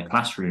children in the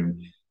classroom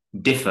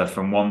differ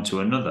from one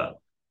to another.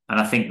 And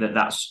I think that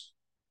that's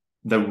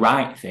the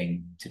right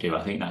thing to do.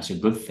 I think that's a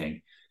good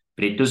thing.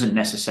 but it doesn't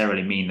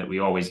necessarily mean that we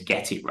always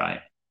get it right.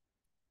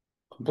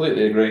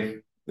 Completely agree.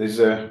 There's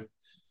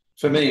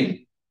for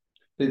me,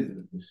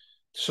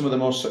 some of the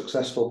most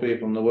successful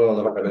people in the world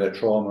have had a bit of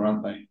trauma,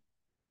 aren't they?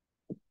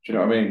 Do you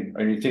know what I mean?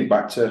 And you think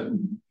back to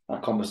our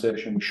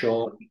conversation with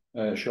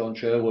Sean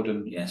Sherwood,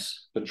 and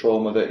Yes, the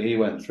trauma that he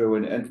went through,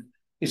 and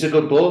he's a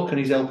good bloke and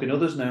he's helping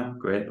others now.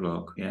 great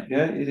bloke. Yeah,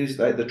 Yeah, it is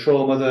like the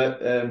trauma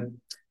that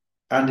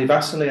Andy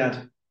Vasily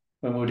had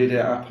when we did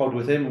our pod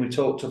with him. We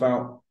talked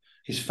about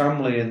his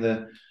family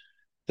and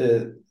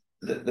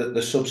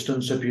the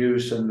substance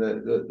abuse and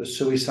the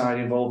suicide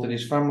involved in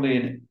his family,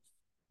 and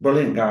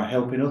brilliant guy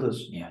helping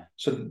others. Yeah.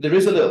 So there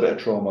is a little bit of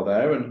trauma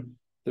there, and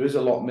there is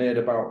a lot made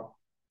about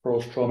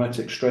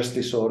post-traumatic stress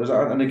disorders.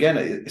 And again,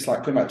 it's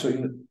like coming back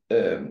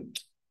to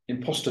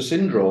imposter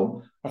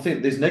syndrome. I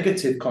think there's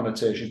negative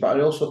connotations, but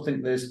I also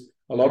think there's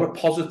a lot of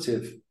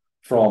positive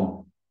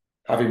from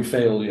having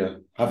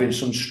failure, having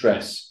some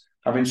stress,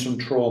 having some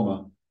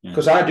trauma.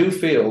 Because I do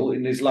feel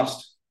in these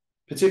last,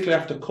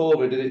 particularly after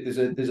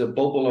COVID, there's a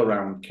bubble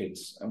around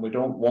kids, and we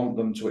don't want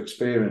them to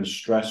experience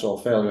stress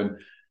or failure. And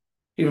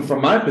even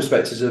from my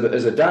perspective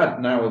as a dad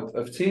now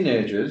of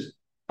teenagers,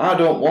 I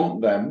don't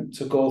want them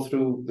to go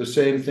through the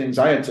same things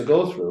I had to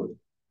go through.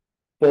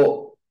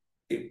 But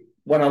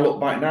when I look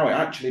back now, it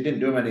actually didn't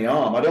do them any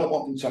harm. I don't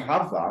want them to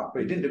have that,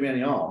 but it didn't do me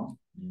any harm.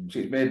 So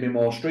it's made me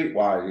more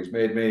streetwise. It's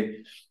made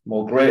me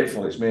more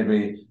grateful. It's made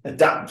me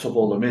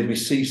adaptable and made me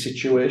see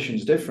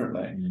situations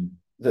differently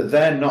that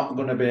they're not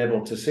going to be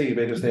able to see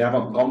because they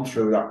haven't gone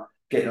through that,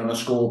 getting on a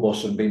school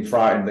bus and being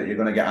frightened that you're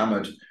going to get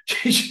hammered.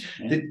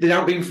 They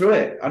haven't been through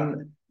it.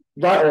 And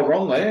right or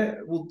wrongly,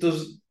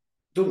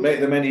 don't make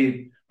them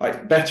any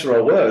like better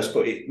or worse,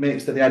 but it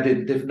makes that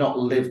they've not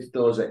lived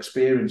those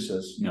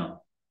experiences.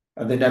 No.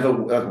 And they never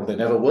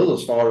will,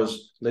 as far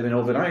as living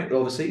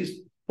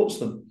overseas puts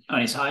them.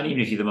 And it's hard,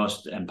 even if you're the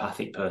most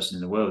empathic person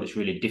in the world, it's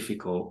really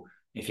difficult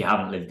if you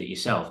haven't lived it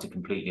yourself to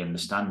completely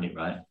understand it,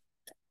 right?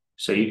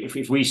 So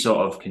if we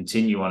sort of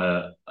continue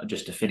on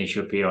just to finish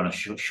up here on a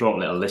short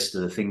little list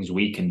of the things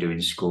we can do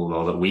in school,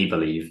 or that we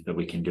believe that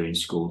we can do in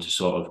school to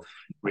sort of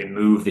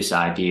remove this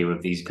idea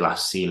of these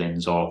glass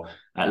ceilings, or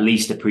at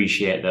least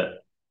appreciate that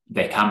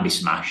they can be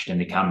smashed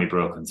and they can be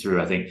broken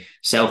through. I think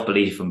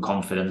self-belief and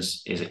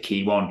confidence is a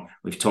key one.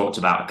 We've talked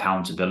about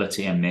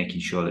accountability and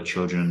making sure that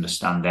children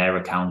understand their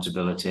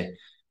accountability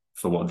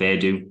for what they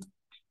do.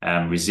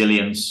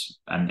 Resilience,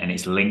 and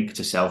it's linked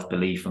to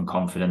self-belief and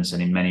confidence,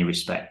 and in many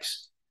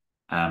respects,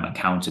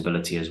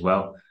 accountability as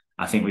well.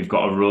 I think we've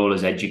got a role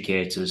as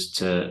educators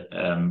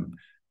to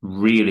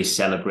really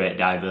celebrate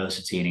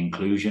diversity and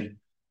inclusion.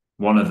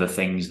 One of the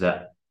things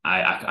that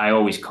I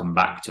always come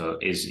back to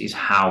is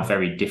how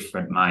very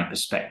different my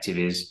perspective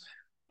is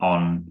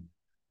on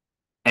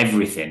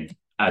everything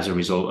as a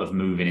result of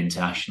moving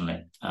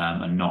internationally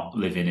and not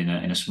living in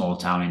a small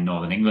town in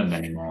Northern England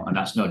anymore. And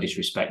that's no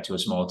disrespect to a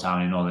small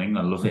town in Northern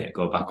England. I love it.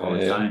 Go back all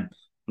the time.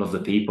 Love the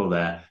people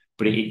there.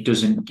 But it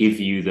doesn't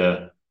give you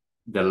the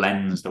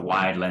lens, the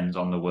wide lens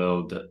on the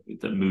world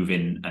that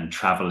moving and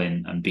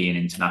traveling and being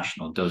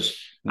international does.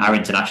 Our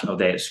international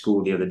day at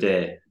school the other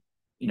day,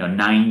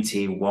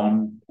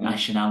 91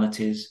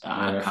 nationalities.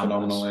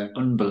 Phenomenal.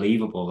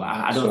 Unbelievable.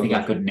 I don't think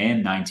I could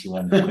name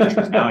 91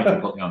 countries now if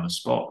you put me on the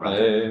spot,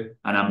 right?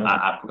 And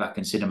I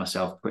consider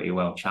myself pretty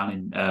well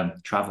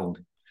travelled.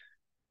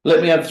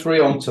 Let me add 3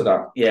 onto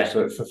that. Yeah.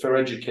 So for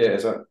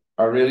educators,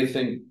 I really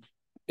think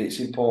it's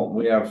important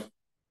we have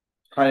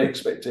high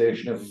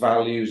expectation of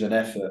values and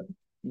effort,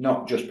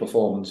 not just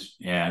performance.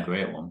 Yeah, a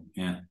great one.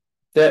 Yeah.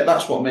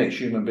 That's what makes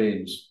human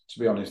beings, to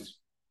be honest.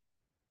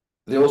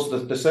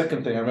 The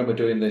second thing, I remember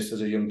doing this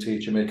as a young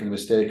teacher, making the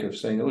mistake of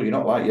saying, "Oh, you're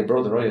not like your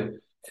brother, are you?"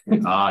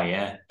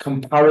 Yeah.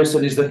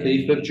 Comparison is the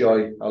thief of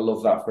joy. I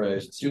love that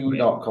phrase. Do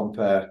not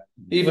compare.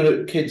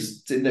 Even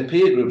kids in their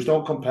peer groups,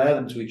 don't compare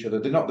them to each other.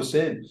 They're not the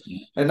same.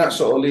 And that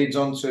sort of leads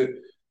on to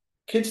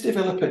kids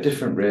develop at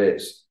different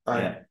rates.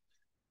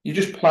 You're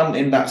just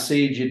planting that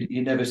seed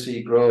you never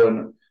see grow.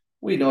 And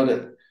we know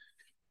that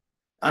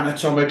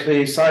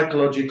anatomically,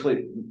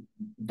 psychologically,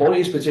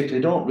 boys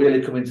particularly don't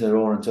really come into their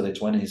own until their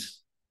 20s.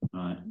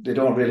 Right. They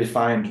don't really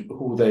find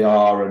who they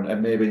are,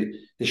 and maybe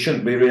they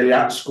shouldn't be really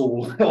at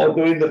school or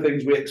doing the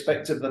things we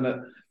expect of them at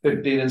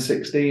 15 and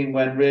 16,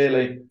 when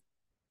really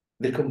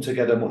they come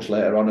together much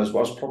later on, as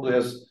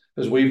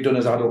we've done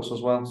as adults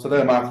as well. So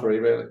they're my 3,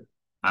 really.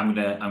 I'm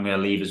gonna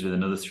leave us with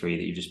another 3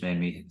 that you just made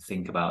me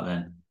think about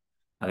then.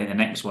 I think the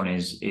next one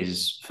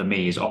is for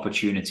me is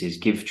opportunities.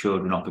 Give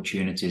children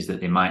opportunities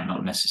that they might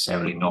not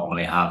necessarily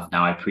normally have.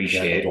 Now, I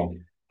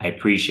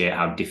appreciate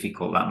how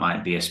difficult that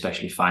might be,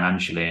 especially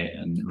financially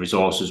and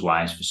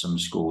resources-wise for some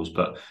schools,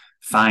 but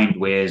find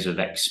ways of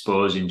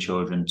exposing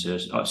children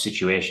to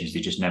situations they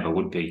just never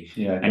would be.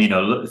 Yeah.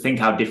 And, think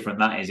how different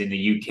that is in the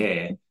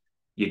UK.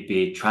 You'd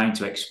be trying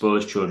to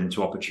expose children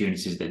to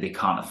opportunities that they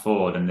can't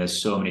afford, and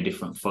there's so many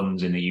different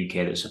funds in the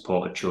UK that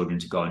supported children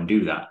to go and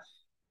do that.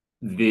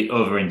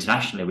 Over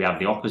internationally, we have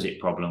the opposite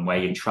problem, where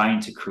you're trying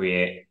to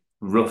create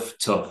rough,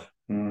 tough,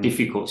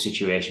 difficult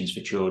situations for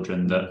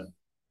children that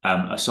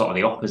are sort of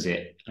the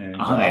opposite, Yeah,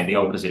 aren't they? The exactly.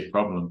 opposite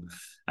problem.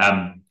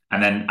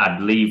 And then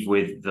I'd leave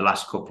with the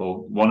last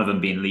couple, one of them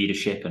being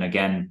leadership. And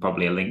again,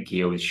 probably a link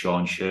here with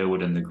Sean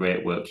Sherwood and the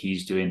great work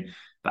he's doing,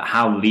 but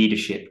how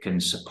leadership can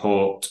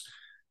support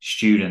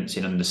students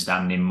in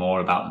understanding more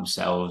about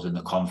themselves and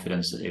the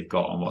confidence that they've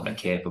got and what they're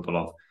capable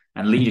of.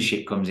 And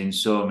leadership comes in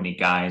so many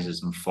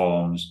guises and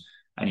forms.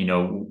 And, you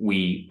know,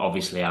 we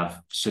obviously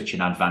have such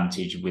an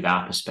advantage with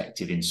our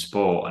perspective in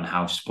sport and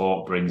how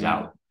sport brings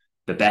out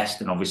the best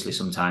and obviously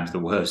sometimes the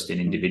worst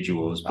in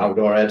individuals. But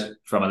outdoor ed,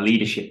 from a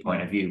leadership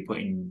point of view,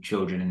 putting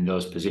children in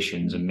those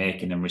positions and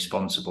making them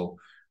responsible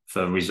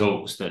for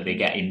results that they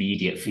get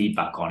immediate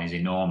feedback on is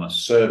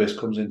enormous. Service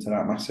comes into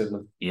that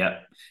massively. Yeah.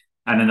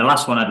 And then the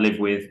last one I'd leave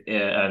with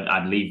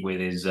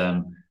is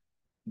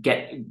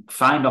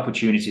find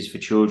opportunities for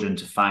children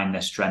to find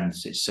their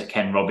strengths. It's Sir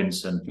Ken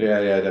Robinson.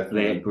 Yeah,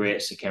 definitely.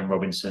 Great Sir Ken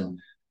Robinson.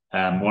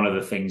 One of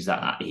the things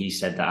that he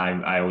said that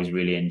I always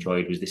really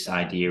enjoyed was this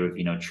idea of,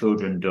 you know,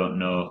 children don't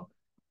know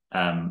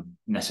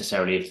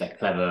necessarily if they're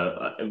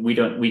clever.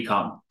 We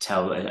can't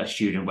tell a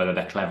student whether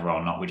they're clever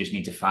or not. We just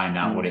need to find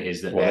out what it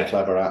is that they're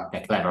clever at.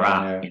 They're clever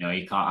at. Yeah. You know,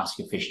 you can't ask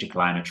a fish to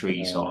climb a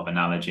tree, sort of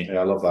analogy. Yeah,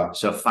 I love that.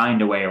 So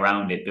find a way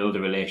around it. Build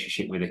a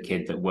relationship with a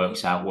kid that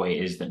works out what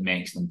it is that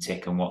makes them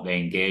tick and what they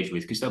engage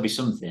with, because there'll be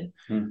something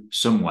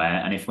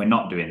somewhere. And if we're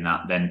not doing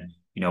that, then,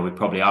 you know, we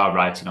probably are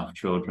writing off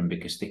children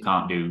because they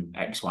can't do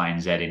X, Y, and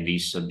Z in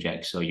these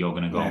subjects. So you're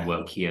going to go and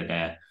work here,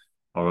 there,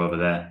 or over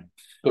there.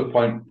 Good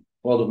point.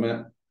 Well done,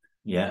 mate.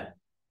 Yeah.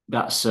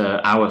 That's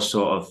our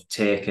sort of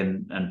take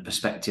and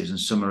perspectives and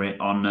summary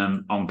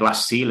on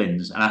glass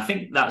ceilings. And I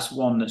think that's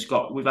one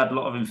we've had a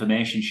lot of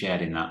information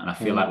shared in that. And I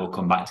feel like we'll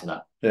come back to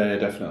that. Yeah,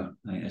 definitely.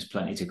 I think there's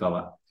plenty to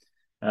go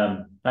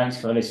at.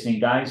 Thanks for listening,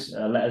 guys.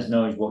 Let us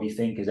know what you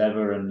think as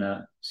ever,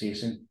 and see you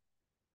soon.